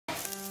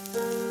Hey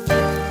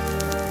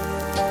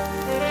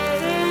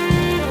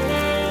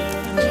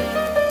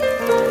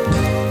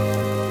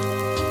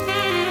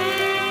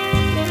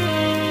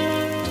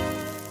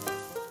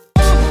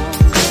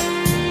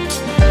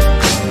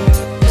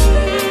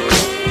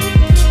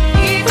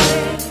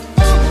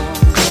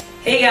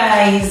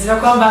guys,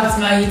 welcome back to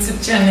my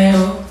YouTube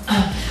channel.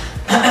 I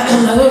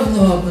don't even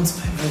know what happened to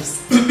my voice.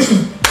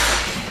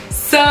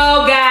 So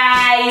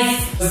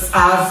guys,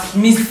 I've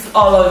missed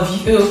all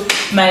of you,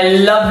 my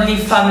lovely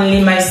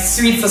family, my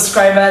sweet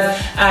subscribers.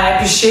 I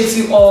appreciate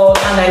you all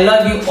and I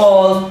love you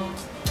all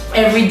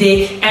every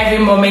day, every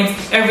moment,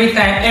 every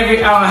time,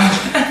 every hour.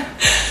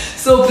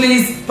 So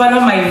please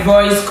pardon my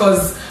voice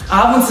because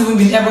I haven't even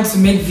been able to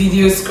make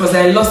videos because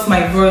I lost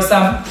my voice.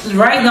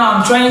 Right now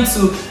I'm trying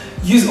to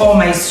use all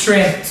my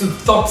strength to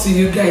talk to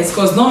you guys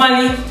because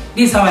normally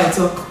this is how I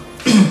talk.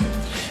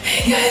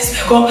 Hey guys,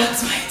 welcome back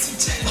to my YouTube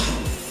channel.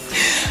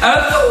 I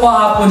don't know what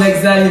happened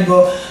exactly,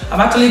 but I'm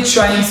actually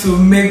trying to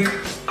make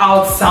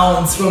out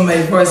sounds from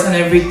my voice and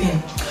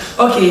everything.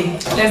 Okay,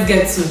 let's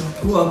get to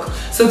work.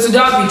 So today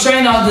I'll be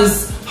trying out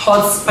this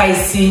hot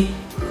spicy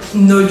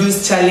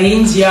noodles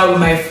challenge here with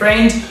my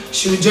friend.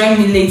 She will join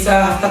me later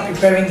after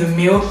preparing the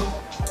meal.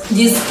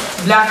 These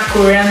black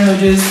Korean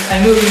noodles, I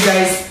know you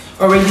guys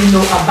already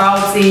know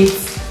about it.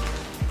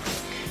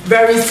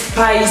 Very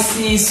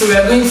spicy, so we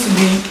are going to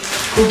be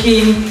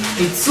cooking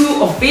the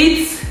two of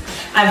it,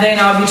 and then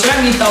I'll be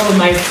trying it out with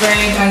my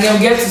friend, and then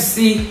we'll get to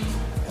see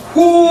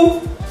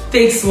who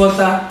takes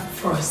water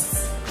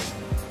first.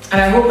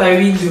 And I hope I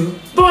will do.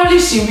 Probably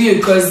she will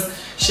because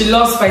she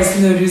loves spicy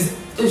noodles.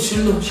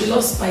 She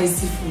loves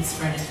spicy foods,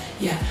 rather.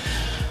 Yeah.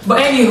 But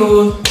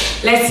anywho,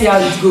 let's see how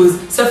it goes.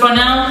 So for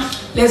now,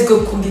 let's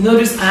go cook the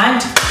noodles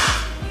and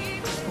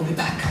we'll be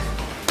back.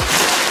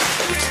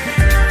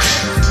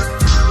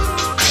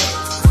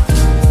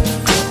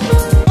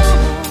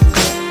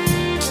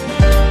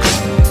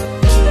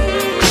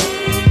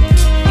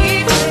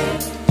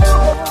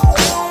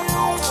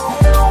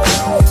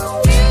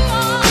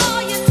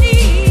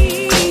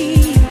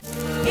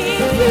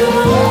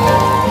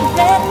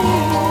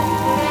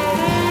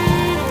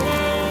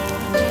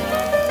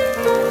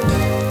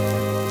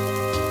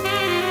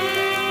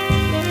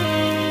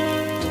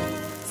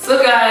 So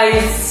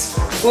guys,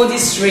 food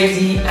is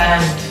ready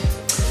and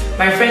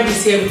my friend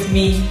is here with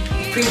me.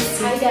 Pretty.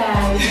 Hi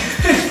guys.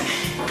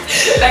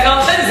 Like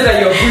I'm trying to say that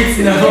you're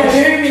pretty now.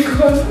 Yeah,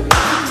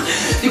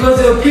 because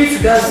you're pretty,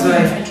 that's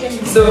why.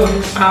 So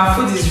our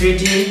food is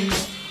ready.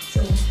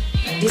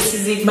 And this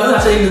is it. Mine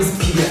actually looks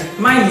bigger.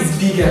 Mine is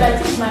bigger. But I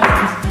think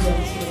mine is bigger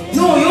too.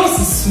 No, yours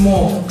is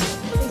small.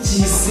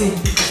 GC.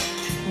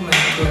 Oh my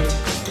god.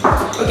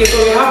 Okay, so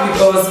we have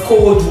with us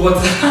cold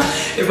water,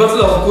 a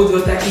bottle of cold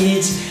water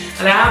each.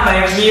 And I have my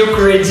milk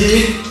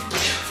ready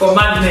for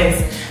madness.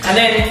 And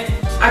then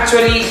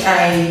actually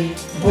I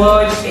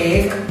boiled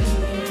egg,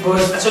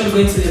 but it's actually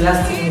going to the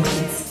last thing with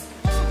it.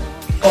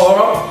 Or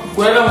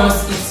whoever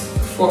wants it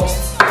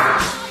first.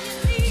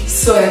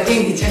 So I think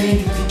the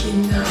challenge will begin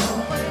now.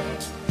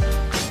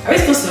 Are we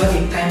supposed to have a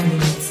time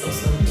limit or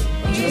something?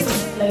 Just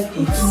like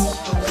it's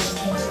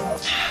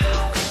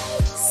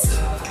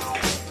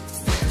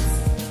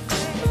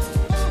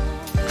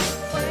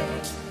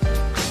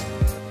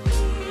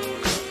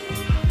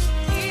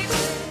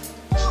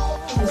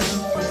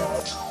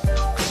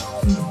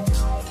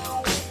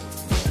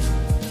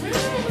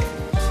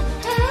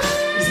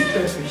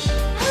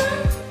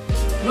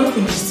I don't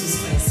think it's too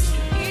spicy.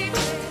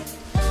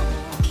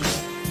 Okay.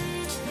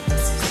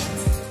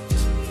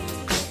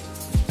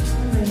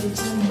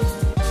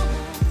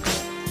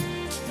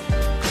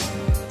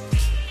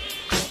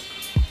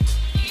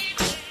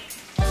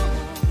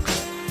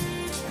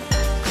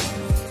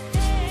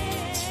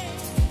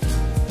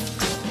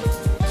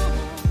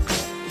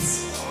 It's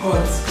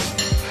hot.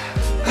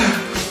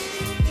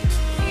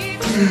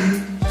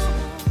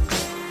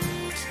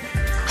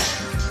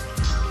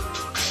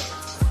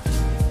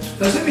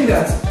 Does it mean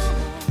that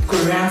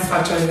Koreans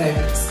actually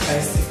like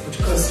spicy food?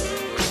 Because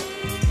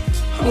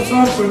how would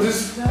someone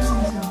produce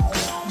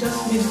just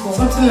made for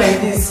something like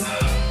this?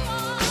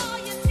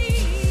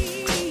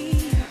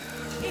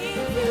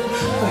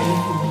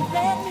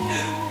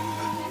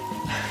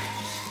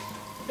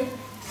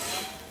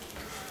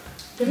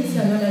 The only thing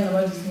I don't like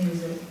about this thing is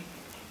that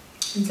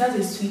it has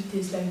a sweet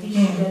taste, like this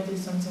sugar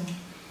taste something.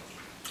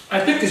 I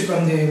think it's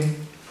from the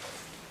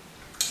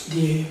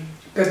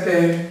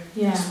pepper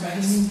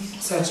spice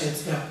sachet,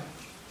 yeah.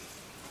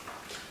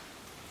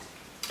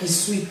 It's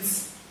sweet.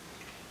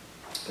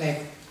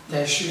 Like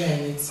there's sugar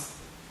in it.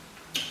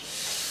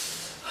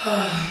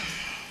 How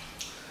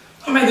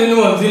am I the only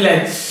one doing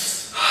like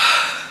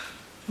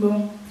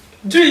Boom.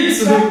 do it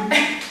to me?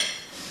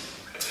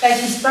 Like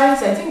it's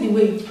spicy, I think the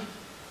way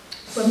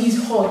for me it's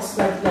hot,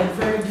 like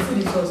very the food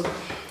is hot.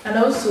 And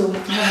also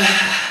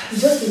it's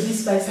just a bit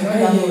spicy, not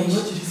that much.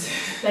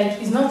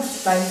 Like it's not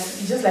spicy,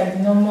 it's just like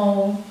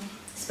normal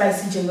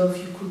spicy jollof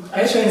you cook.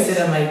 Are you trying to say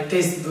that my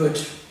taste bud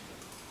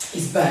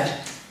is bad?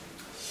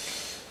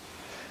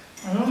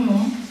 I don't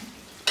know.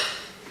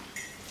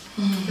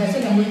 I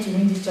think I'm going to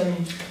win this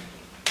challenge.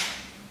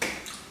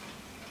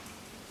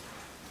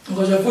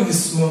 Because your food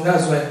is small,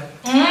 that's why.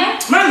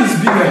 Mine is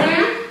bigger.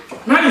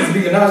 Mine is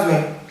bigger, that's why. I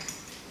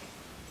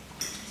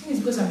think it's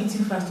because I'm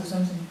eating fast or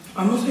something.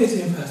 I'm also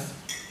eating fast.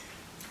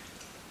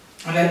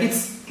 And I eat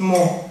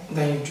more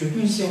than you do.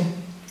 Me too.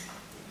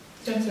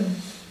 Gentlemen.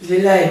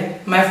 They lie.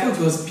 My food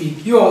was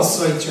big. You all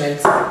saw it,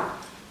 right? I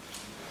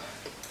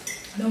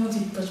don't want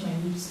you to touch my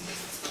lips.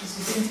 Because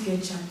you're going to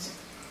get chapped.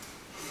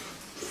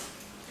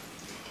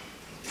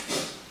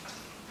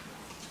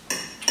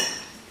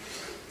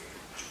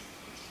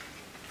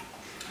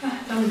 I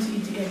want to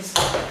eat the eggs.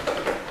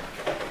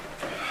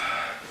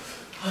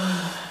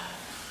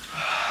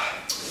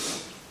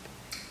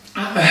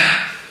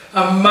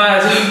 I'm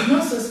mad. It's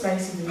not so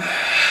spicy though.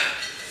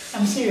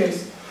 I'm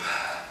serious.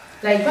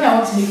 Like when I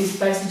want to make a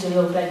spicy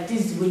jollof, like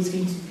this is the way it's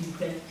going to be.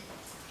 Like.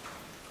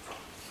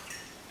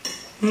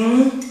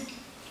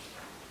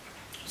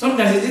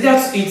 Sometimes it's either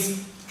to eat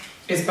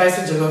a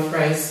spicy jollof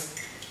rice,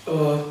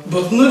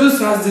 but noodles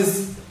has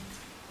this.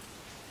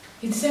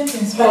 It's the same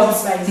thing,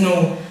 spicy.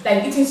 No.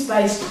 Like eating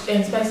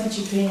spicy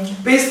chicken.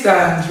 Paste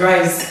and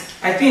rice.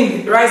 I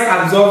think rice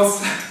absorbs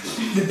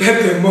the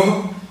pepper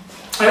more.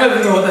 I don't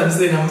even know what I'm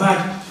saying. I'm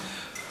mad.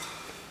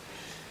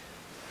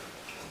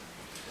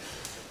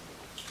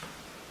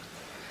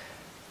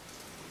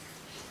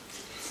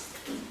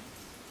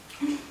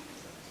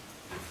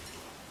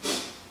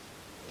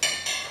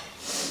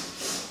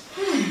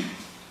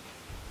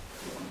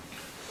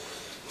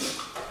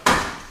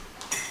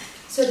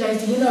 So guys,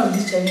 the winner of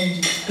this challenge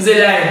is a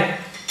lie.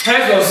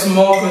 Hers was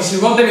small because she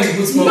wanted me to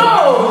put small.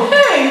 No,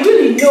 hey,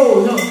 really,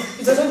 no.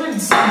 It's actually the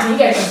same thing. You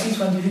guys can see it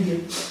from the video.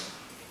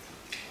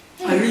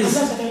 At least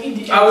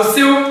I will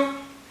still.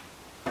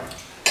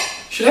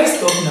 Should I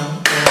stop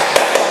now?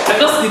 I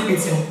just keep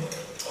eating.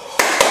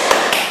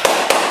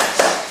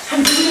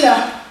 I'm feeling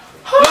that.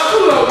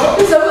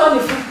 Please, I'm on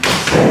the food.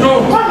 No.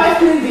 What am I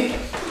feeling?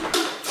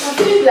 I'm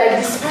feeling like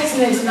the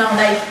spiciness now,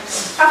 like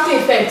after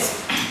effects.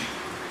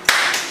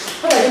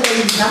 What are they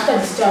calling it? After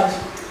discharge?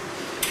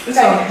 This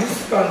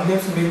one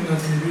gets to make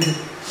nothing really.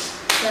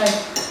 Like,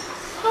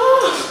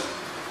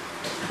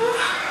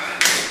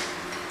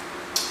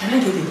 Can I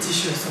get a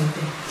tissue or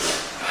something?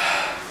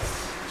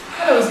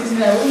 when I was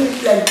eating, I wouldn't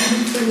feel like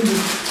feeling it.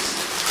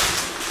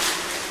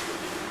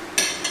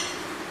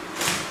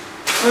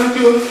 Thank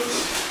you.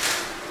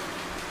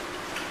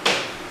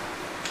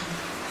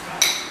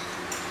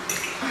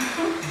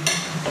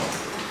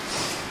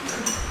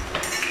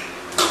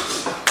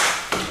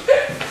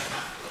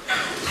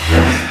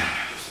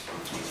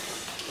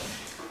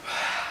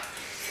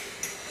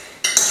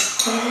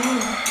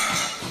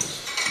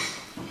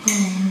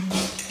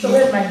 So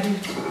where's my food?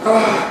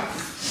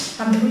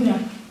 I'm the winner.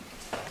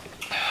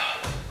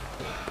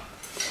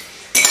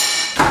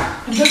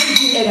 I'm just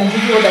eating egg and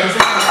drinking water.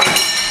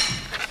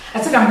 I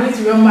think I'm going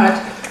to run mad.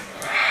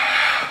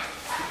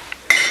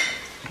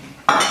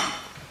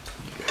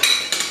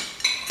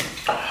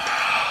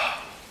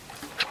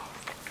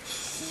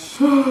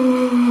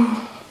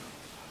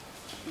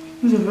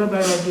 This is a very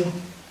bad idea.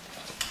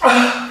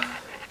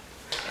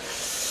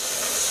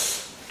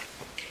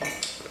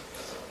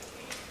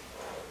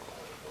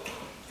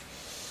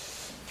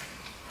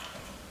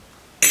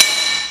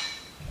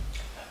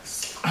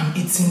 I'm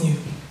eating you.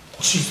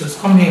 Jesus,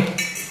 come here.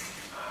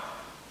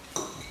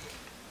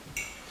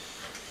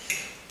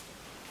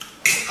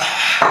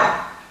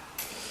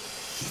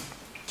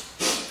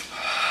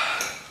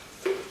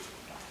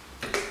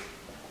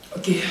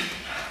 Okay.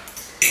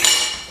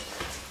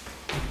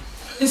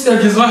 This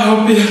egg is not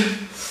helping.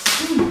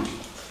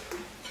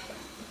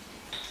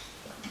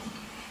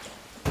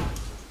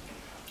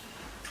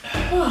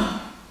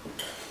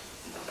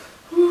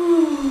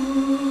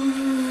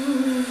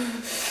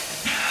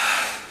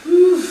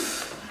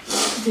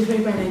 It's a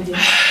very bad idea.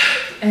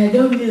 And I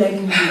don't really like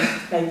it.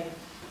 Like,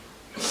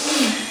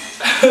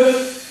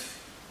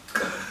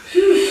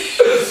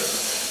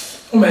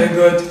 oh my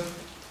god.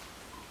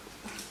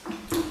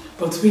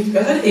 But wait, we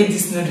actually ate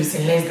this noodles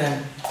in less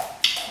than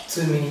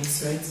 2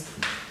 minutes, right?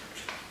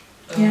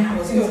 yeah,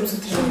 was it up to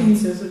 3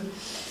 minutes or so.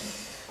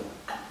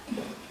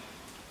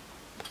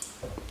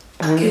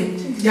 Okay,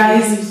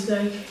 guys,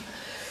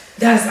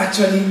 that's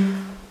actually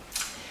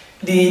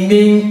the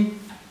main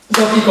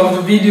topic of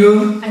the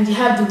video. And you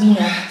have the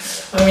winner.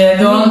 And we are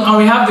done. And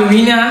we have the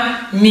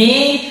winner,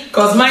 me,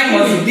 because mine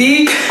was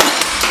big.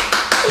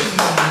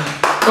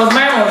 Because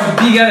mine was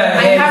bigger than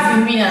I have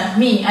the winner,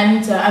 me,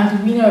 Anita. I'm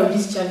the winner of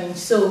this challenge.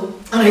 So,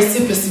 and I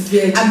still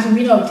persevered. I'm the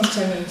winner of this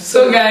challenge.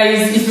 So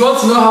guys, if you want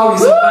to know how we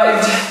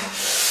survived,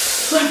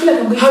 So I feel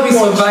like I'm going how to we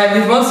survived,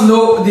 if you want to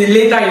know the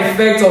later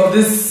effect of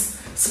this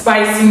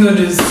spicy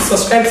noodles,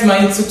 subscribe to my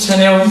YouTube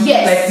channel.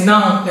 Yes. Like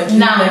now. Like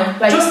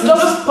just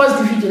pause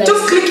the video. Like,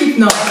 just click it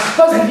now.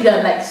 Pause the video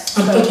and like.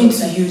 I'm talking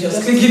to you.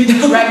 Just click it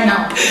now. Right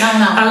now.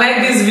 Now. And like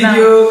this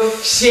video,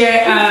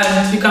 share,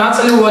 and you can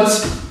actually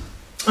watch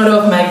all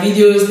of my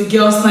videos. The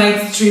girls'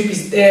 night trip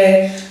is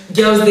there.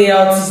 Girls' day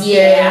out is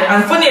there.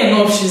 And funny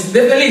enough, she's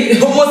definitely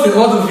almost in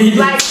all the videos.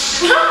 Like,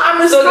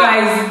 I'm a so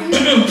guys,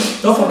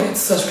 don't forget to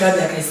subscribe.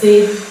 Like I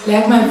said,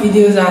 like my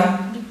videos, and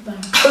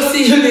I'll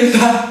see you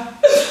later.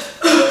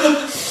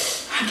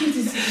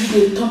 give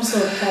it a thumbs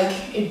up, like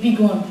a big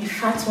one, a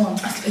fat one.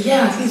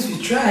 Yeah, at least we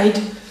tried.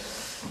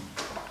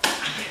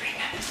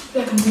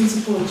 Like I'm going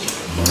to purge.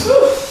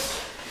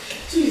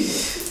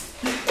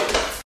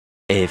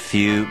 A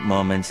few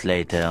moments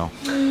later.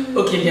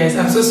 Okay guys,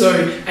 I'm so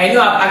sorry. I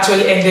know I've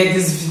actually ended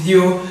this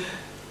video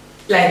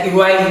like a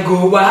while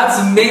ago, but I have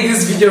to make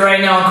this video right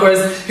now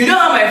because you know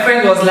how my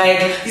friend was like,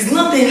 it's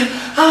nothing,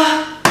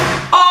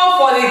 all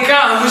for the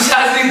count, which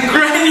has been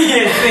crying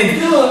here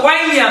since. No.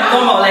 Why me I'm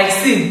normal, like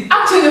see.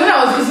 Actually, when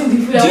I was eating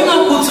the food, Do you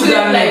know who took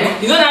that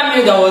milk? You know that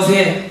milk that was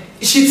here?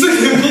 She took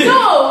the milk.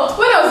 No,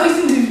 when I was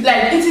eating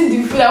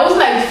the food, I was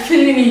like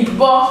feeling it,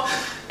 but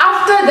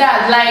after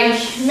that, like,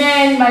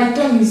 man, my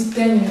tongue is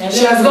turning.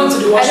 She has gone to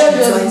the washroom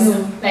twice.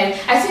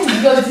 Like, I think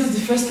because this is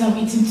the first time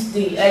eating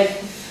today,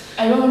 like,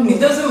 I don't know. It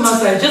doesn't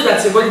matter, just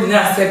that your body didn't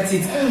accept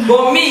it.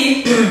 But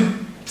me,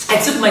 I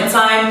took my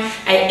time,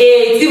 I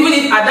ate, even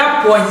if at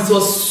that point it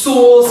was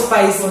so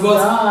spicy.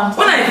 But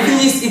when I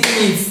finished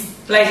eating it,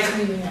 like,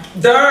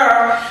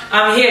 duh,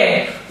 I'm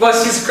here. But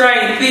she's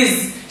crying,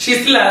 please,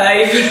 she's still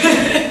alive.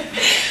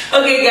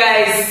 Okay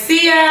guys,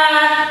 see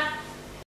ya.